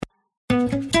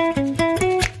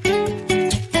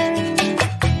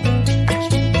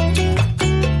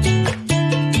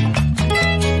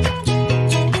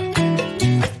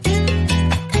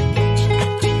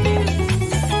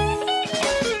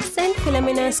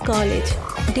College,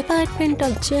 Department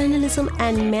of Journalism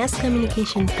and Mass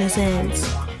Communication presents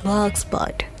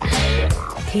Workspot.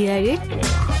 Hear it,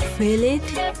 feel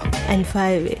it, and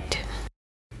five it.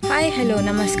 Hi, hello,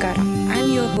 namaskara.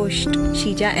 I'm your host,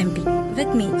 Shija MP.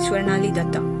 With me, Swarnali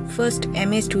Datta, first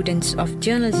MA students of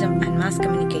Journalism and Mass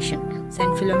Communication,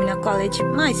 St. Philomena College,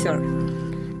 Mysore.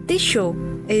 This show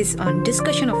is on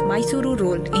discussion of Mysuru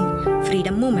Role in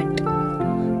freedom movement.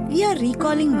 We are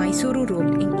recalling Mysuru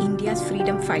Role in India's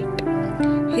freedom fight.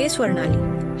 Hey Swarnali,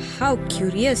 how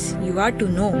curious you are to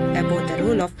know about the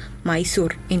role of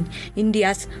Mysore in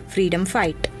India's freedom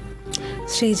fight.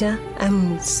 Srija,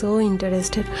 I'm so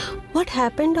interested. What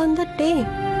happened on the day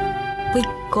we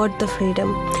got the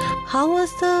freedom? How was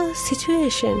the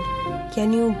situation?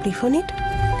 Can you brief on it?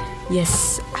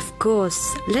 Yes, of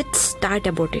course. Let's start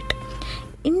about it.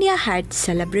 India had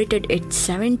celebrated its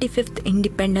 75th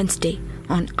Independence Day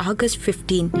on August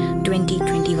 15,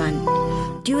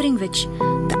 2021, during which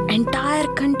the entire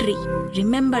country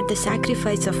remembered the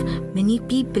sacrifice of many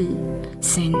people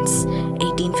since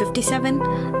 1857,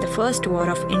 the first war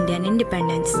of Indian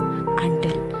independence,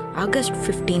 until August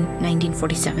 15,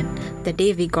 1947, the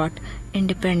day we got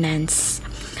independence.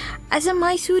 As a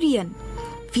Mysorean,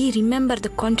 we remember the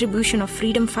contribution of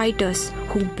freedom fighters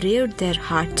who braved their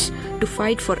hearts to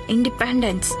fight for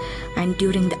independence and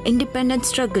during the independence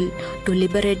struggle to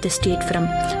liberate the state from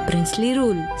princely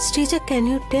rule. Srija, can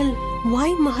you tell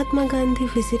why Mahatma Gandhi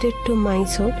visited to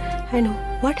Mysore and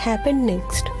what happened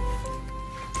next?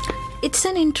 It's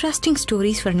an interesting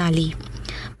story, Swarnali.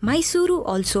 Mysuru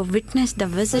also witnessed the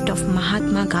visit of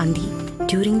Mahatma Gandhi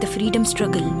during the freedom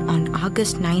struggle on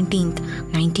August 19,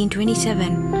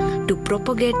 1927, to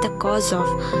propagate the cause of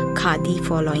Khadi,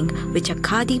 following which a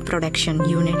Khadi production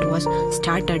unit was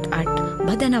started at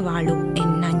Badanavalu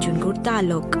in Nanjangud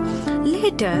Taluk.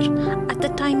 Later, at the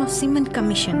time of Simon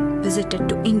Commission visited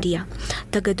to India,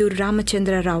 Tagadur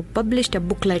Ramachandra Rao published a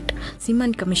booklet,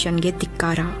 Simon Commission Ge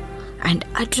Dhikkara, and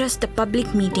addressed the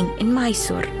public meeting in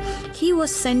Mysore. He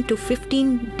was sent to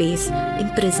 15 days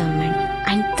imprisonment,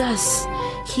 and thus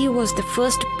he was the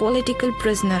first political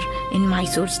prisoner in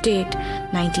Mysore state,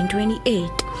 1928.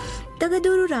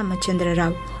 Tagaduru Ramachandra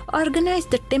Rao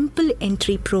organized the temple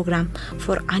entry program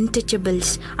for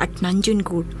untouchables at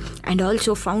Nanjangud and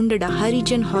also founded a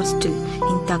Harijan hostel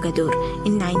in Tagadur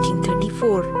in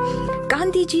 1934.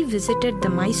 Gandhiji visited the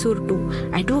Mysore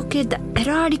to advocate the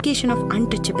eradication of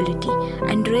untouchability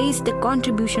and raise the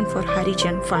contribution for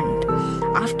Harijan fund.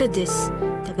 After this,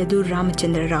 Tagadur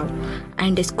Ramachandra Rao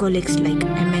and his colleagues like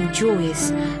M.N. Joyce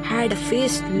had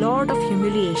faced lot of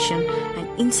humiliation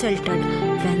and insulted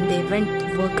when they went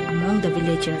to work among the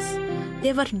villagers.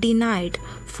 They were denied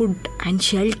food and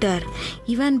shelter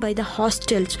even by the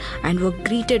hostels and were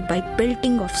greeted by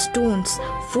pelting of stones,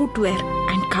 footwear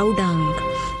and cow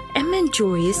dung. M.N.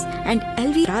 Joyce and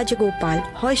L.V. Rajagopal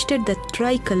hoisted the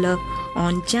tricolour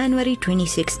on January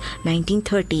 26,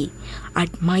 1930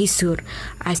 at Mysore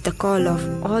as the call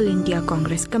of All India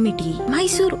Congress Committee.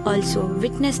 Mysore also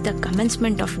witnessed the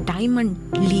commencement of Diamond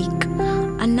League,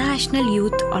 a national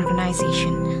youth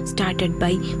organization started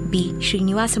by B.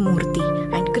 Srinivasamurthy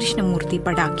and Krishnamurthy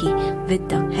Padaki with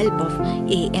the help of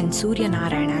A.N.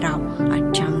 Suryanarayana Rao at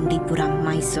Chamundipuram,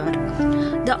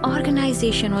 Mysore. The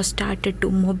organization was started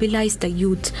to mobilize the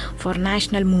youths for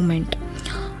national movement.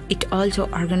 It also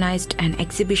organized an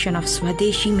exhibition of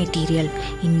Swadeshi material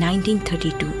in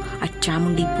 1932 at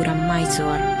Chamundipuram,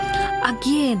 Mysore.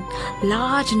 Again,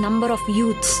 large number of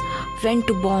youths went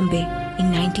to Bombay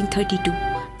in 1932.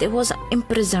 They was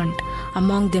imprisoned.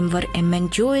 Among them were M.N.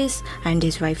 Joyce and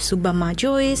his wife Subbamma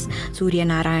Joyce,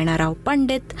 Suryanarayana Rao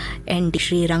Pandit, N.D.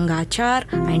 Sri Rangachar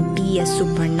and T.S.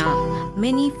 Subbanna.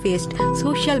 Many faced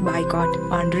social boycott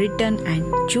on return,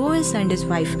 and Joyce and his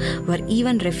wife were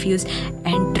even refused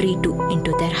entry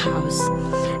into their house.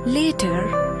 Later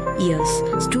years,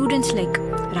 students like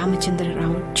Ramachandra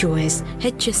Rao Joyce,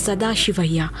 H.S.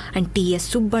 Sadashivaya and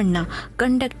T.S. Subbanna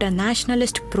conduct a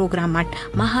nationalist program at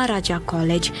Maharaja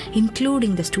College,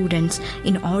 including the students.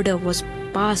 In order was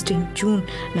passed in June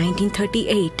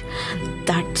 1938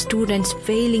 that students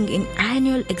failing in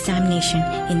annual examination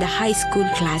in the high school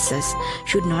classes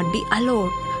should not be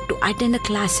allowed to attend the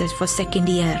classes for second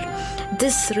year.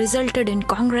 This resulted in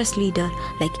Congress leader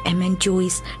like M.N.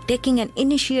 Joyce taking an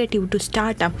initiative to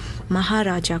start a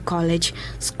Maharaja College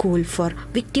school for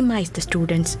victimized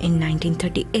students in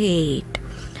 1938.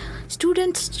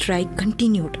 Students' strike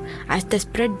continued as they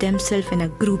spread themselves in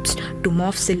groups to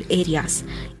Mofsil areas.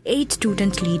 8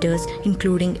 student leaders,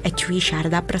 including H.V.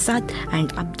 Sharada Prasad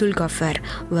and Abdul Ghaffar,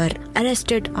 were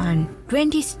arrested, and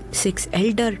 26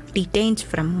 elder detainees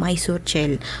from Mysore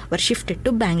Chalo were shifted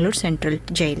to Bangalore Central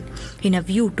Jail in a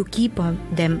view to keep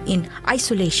them in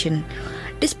isolation.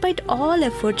 Despite all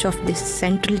efforts of this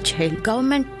central jail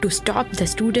government to stop the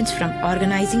students from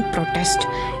organizing protest,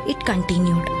 it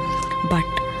continued. But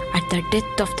at the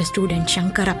death of the student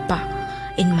Shankarappa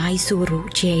in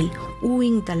Mysuru jail,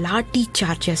 owing the lathi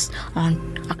charges on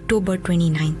October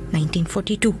 29,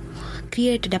 1942,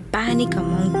 created a panic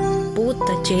among both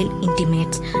the jail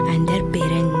inmates and their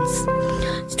parents.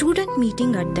 Student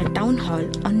meeting at the town hall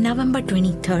on November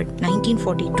 23,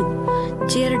 1942,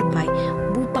 chaired by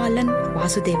Bhupalan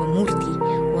Vasudeva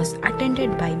Murthy, was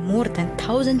attended by more than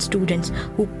 1,000 students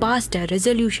who passed a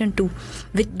resolution to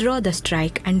withdraw the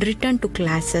strike and return to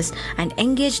classes and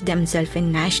engage themselves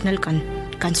in national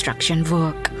construction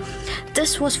work.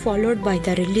 This was followed by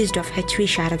the release of H.V.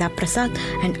 Sharada Prasad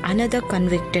and another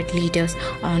convicted leaders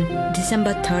on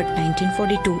December 3,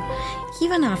 1942.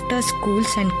 Even after schools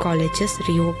and colleges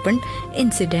reopened,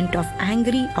 incidents of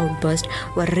angry outbursts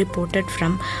were reported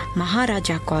from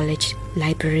Maharaja College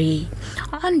Library.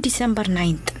 On December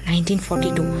 9,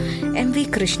 1942, M.V.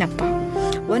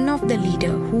 Krishnappa, one of the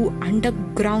leaders who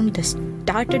underground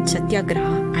started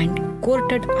Satyagraha and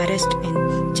courted arrest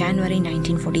in January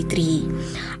 1943.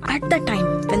 At the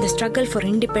time when the struggle for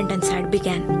independence had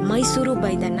begun, Mysuru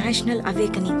by the national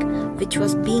awakening, which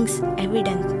was being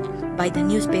evident by the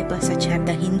newspapers such as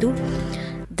the Hindu,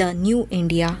 the New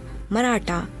India,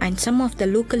 Maratha, and some of the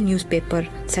local newspapers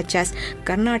such as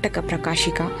Karnataka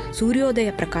Prakashika,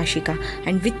 Suryodaya Prakashika,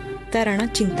 and Vittarana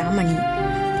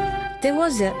Chintamani. There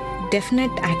was a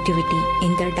definite activity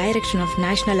in the direction of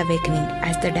national awakening.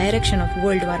 As the direction of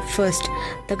World War I,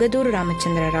 Tagadur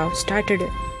Ramachandra Rao started a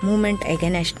movement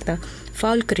against the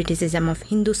foul criticism of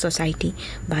Hindu society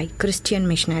by Christian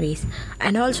missionaries,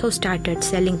 and also started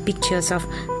selling pictures of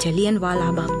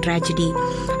Jallianwala Bagh tragedy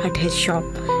at his shop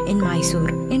in Mysore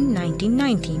in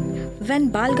 1919. When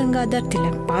Bal Gangadhar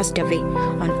Tilak passed away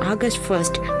on August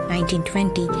 1st,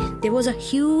 1920, there was a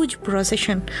huge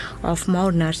procession of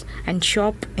mourners, and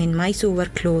shops in Mysore were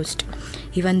closed.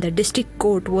 Even the district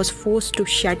court was forced to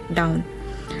shut down,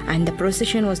 and the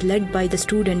procession was led by the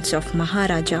students of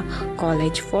Maharaja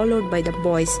College, followed by the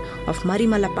boys of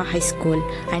Marimalappa High School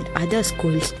and other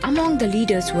schools. Among the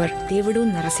leaders were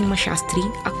Devadu Narasimha Shastri,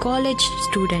 a college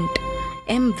student,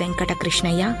 M. Venkata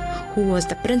Krishnaya, who was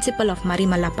the principal of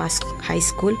Marimalappa High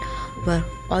School, were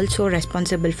also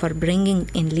responsible for bringing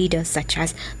in leaders such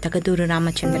as Tagaduru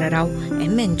Ramachandra Rao,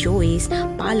 M.N. Joyce,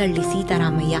 Palalli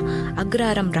Sitaramaya,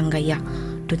 Agraram Rangaya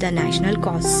to the national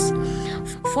cause.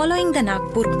 Following the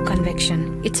Nagpur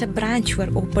Convention, its branch were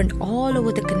opened all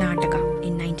over the Karnataka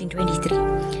in 1923.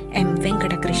 M.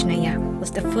 Venkata Krishnaya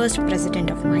was the first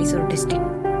president of Mysore District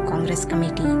Congress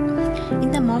Committee.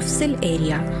 In the Mofsil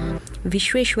area,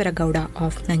 Vishweshwara Gowda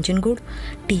of Nanjangud,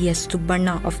 T.S.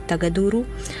 Subbanna of Tagaduru,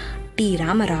 T.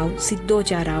 Ramarao,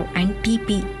 Siddhoja Rao, and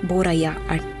T.P. Boraya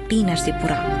at T.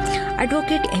 Narsipura.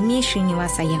 Advocate M.A.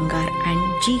 Srinivas Iyengar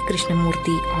and G.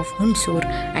 Krishnamurthy of Hunsur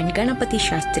and Ganapati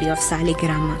Shastri of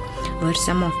Saligrama were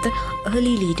some of the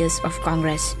early leaders of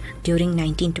Congress during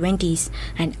 1920s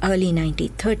and early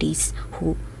 1930s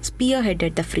who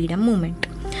spearheaded the freedom movement.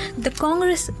 The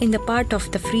Congress in the part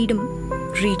of the freedom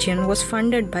region was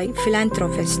funded by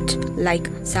philanthropists like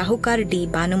Sahukar D.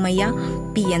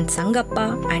 Banumaya, P. N.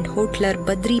 Sangappa, and Hotler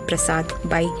Badri Prasad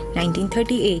by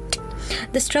 1938.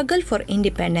 The struggle for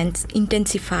independence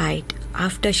intensified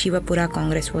after Shivapura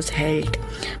Congress was held.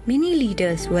 Many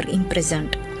leaders were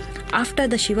imprisoned. After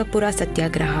the Shivapura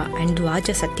Satyagraha and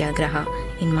Dwaja Satyagraha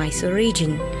in Mysore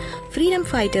region, freedom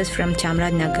fighters from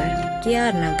Chamarajanagar,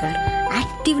 K.R. Nagar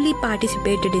actively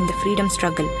participated in the freedom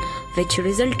struggle, which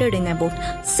resulted in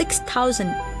about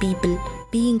 6,000 people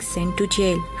being sent to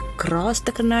jail across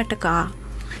the Karnataka.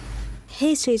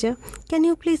 Hey Sreja, can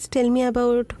you please tell me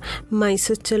about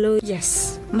Mysore Chalo?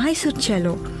 Yes, Mysore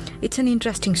Chalo. It's an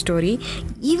interesting story.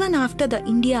 Even after the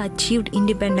India achieved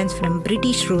independence from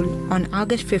British rule on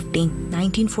August 15,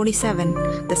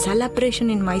 1947, the celebration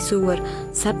in Mysore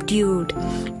were subdued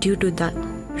due to the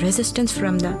resistance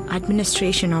from the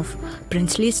administration of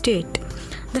princely state.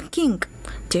 The king,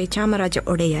 Jayachamaraja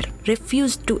Odeyer,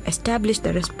 refused to establish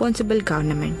the responsible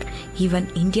government. Even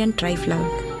Indian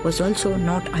tri-flag was also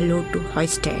not allowed to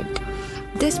hoist it.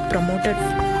 This promoted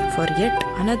for yet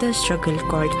another struggle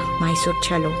called Mysore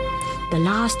Chalo, the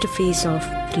last phase of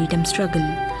freedom struggle.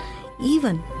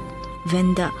 Even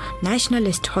when the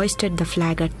nationalists hoisted the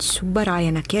flag at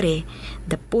Subbarayana Kere,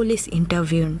 the police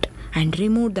intervened and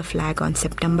removed the flag on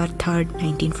September 3,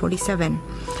 1947.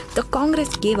 The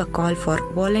Congress gave a call for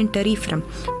voluntary from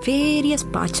various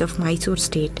parts of Mysore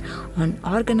state and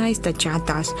organized the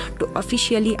jathas to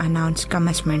officially announce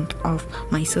commencement of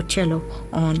Mysore Chalo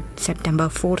on September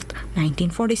 4,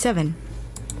 1947.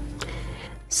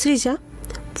 Srija,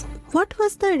 what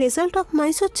was the result of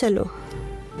Mysore Chalo?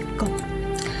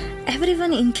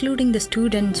 Everyone, including the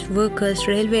students, workers,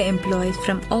 railway employees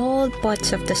from all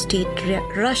parts of the state,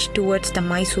 rushed towards the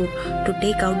Mysore to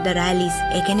take out the rallies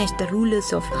against the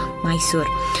rulers of Mysore.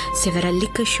 Several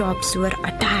liquor shops were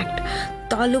attacked,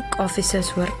 taluk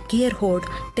offices were gear-hawed,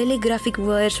 telegraphic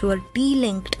wires were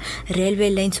delinked,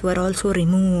 railway lines were also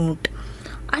removed.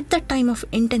 At the time of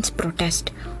intense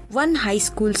protest, one high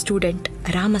school student,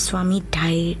 Ramaswamy,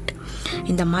 died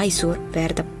in the Mysore, where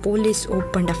the police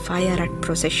opened a fire at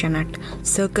procession at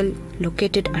circle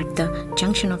located at the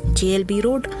junction of JLB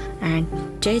Road and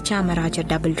Jayachamaraja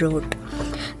Double Road.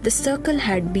 The circle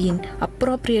had been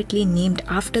appropriately named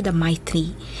after the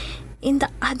Maitri. In the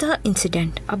other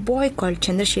incident, a boy called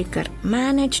Chandrasekhar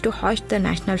managed to hoist the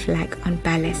national flag on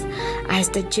palace. As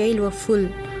the jail were full,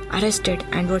 arrested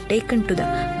and were taken to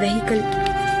the vehicle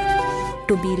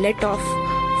to be let off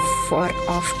for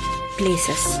off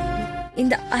places. In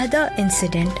the other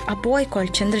incident, a boy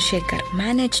called Chandrasekhar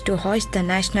managed to hoist the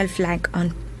national flag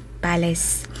on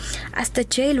palace. As the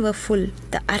jail were full,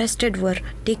 the arrested were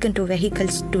taken to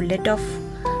vehicles to let off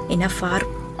in a far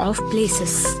off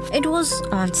places. It was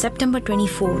on September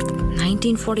 24th,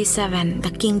 1947,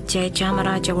 the King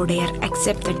Jayachamaraja Odayar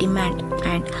accepted the demand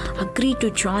and agreed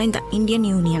to join the Indian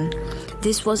Union.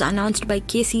 This was announced by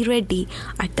K.C. Reddy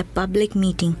at the public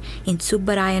meeting in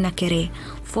Subbarayanakere.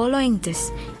 Following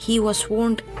this, he was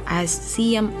sworn as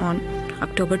CM on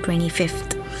October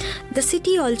 25th. The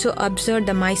city also observed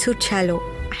the Mysore Chalo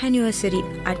anniversary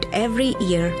at every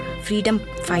year Freedom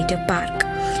Fighter Park.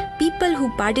 People who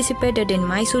participated in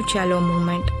Mysore Chalo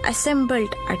movement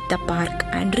assembled at the park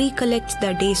and recollects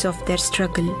the days of their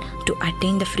struggle to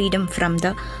attain the freedom from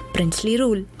the princely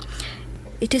rule.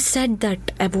 It is said that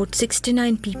about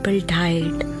 69 people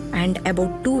died and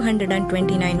about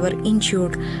 229 were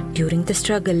injured during the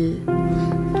struggle.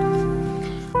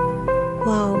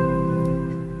 Wow.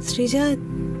 Srija,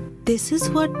 this is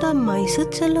what the Mysore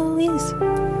Chalo is.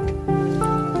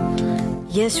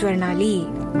 Yes,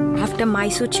 Varnali. After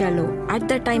Mysore Chalo, at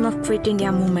the time of Quit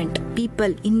India movement,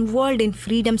 people involved in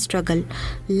freedom struggle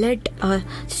led a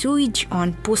siege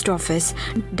on post office,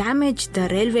 damaged the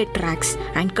railway tracks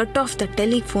and cut off the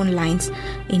telephone lines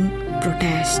in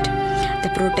protest.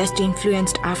 The protest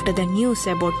influenced after the news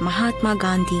about Mahatma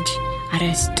Gandhi's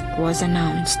arrest was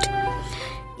announced.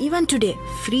 Even today,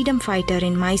 freedom fighter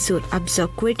in Mysore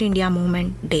observe Quit India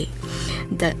Movement Day.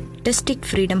 The District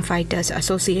Freedom Fighters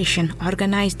Association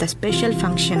organized the special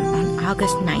function on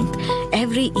August 9th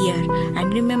every year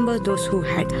and remember those who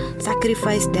had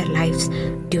sacrificed their lives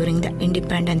during the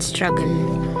independence struggle.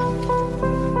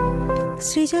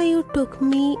 Srija, you took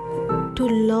me to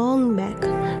long back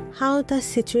how the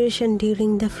situation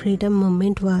during the freedom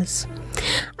movement was.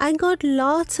 I got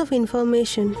lots of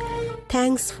information.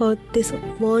 Thanks for this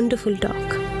wonderful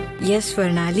talk. Yes,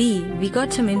 Varnali, we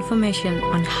got some information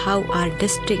on how our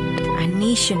district and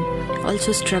nation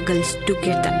also struggles to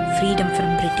get the freedom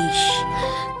from British.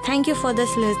 Thank you for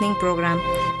this listening program.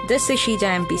 This is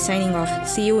Shija MP signing off.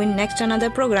 See you in next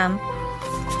another program.